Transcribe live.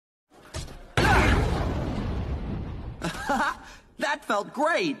That felt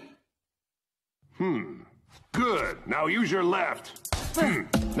great. Good. Now use your left.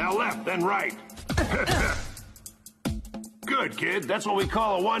 Now left, then right. Good, kid. That's what we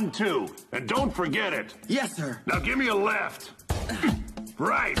call a 1-2. And don't forget it. Yes, sir. Now give me a left.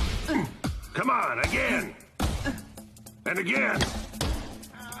 Right. Come on, again. And again.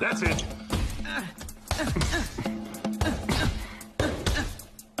 That's it.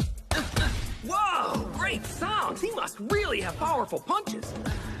 Whoa! Great sounds! He must really have powerful punches.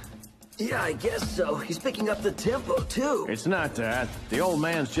 Yeah, I guess so. He's picking up the tempo, too. It's not that. The old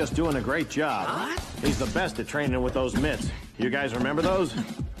man's just doing a great job. What? He's the best at training with those mitts. You guys remember those?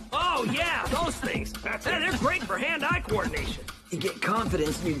 Oh, yeah, those things. They're great for hand-eye coordination. You get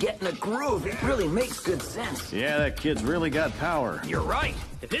confidence and you get in a groove. It really makes good sense. Yeah, that kid's really got power. You're right.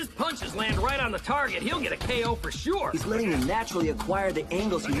 If his punches land right on the target, he'll get a KO for sure. He's letting you naturally acquire the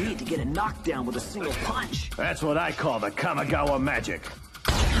angles you need to get a knockdown with a single punch. That's what I call the Kamigawa magic.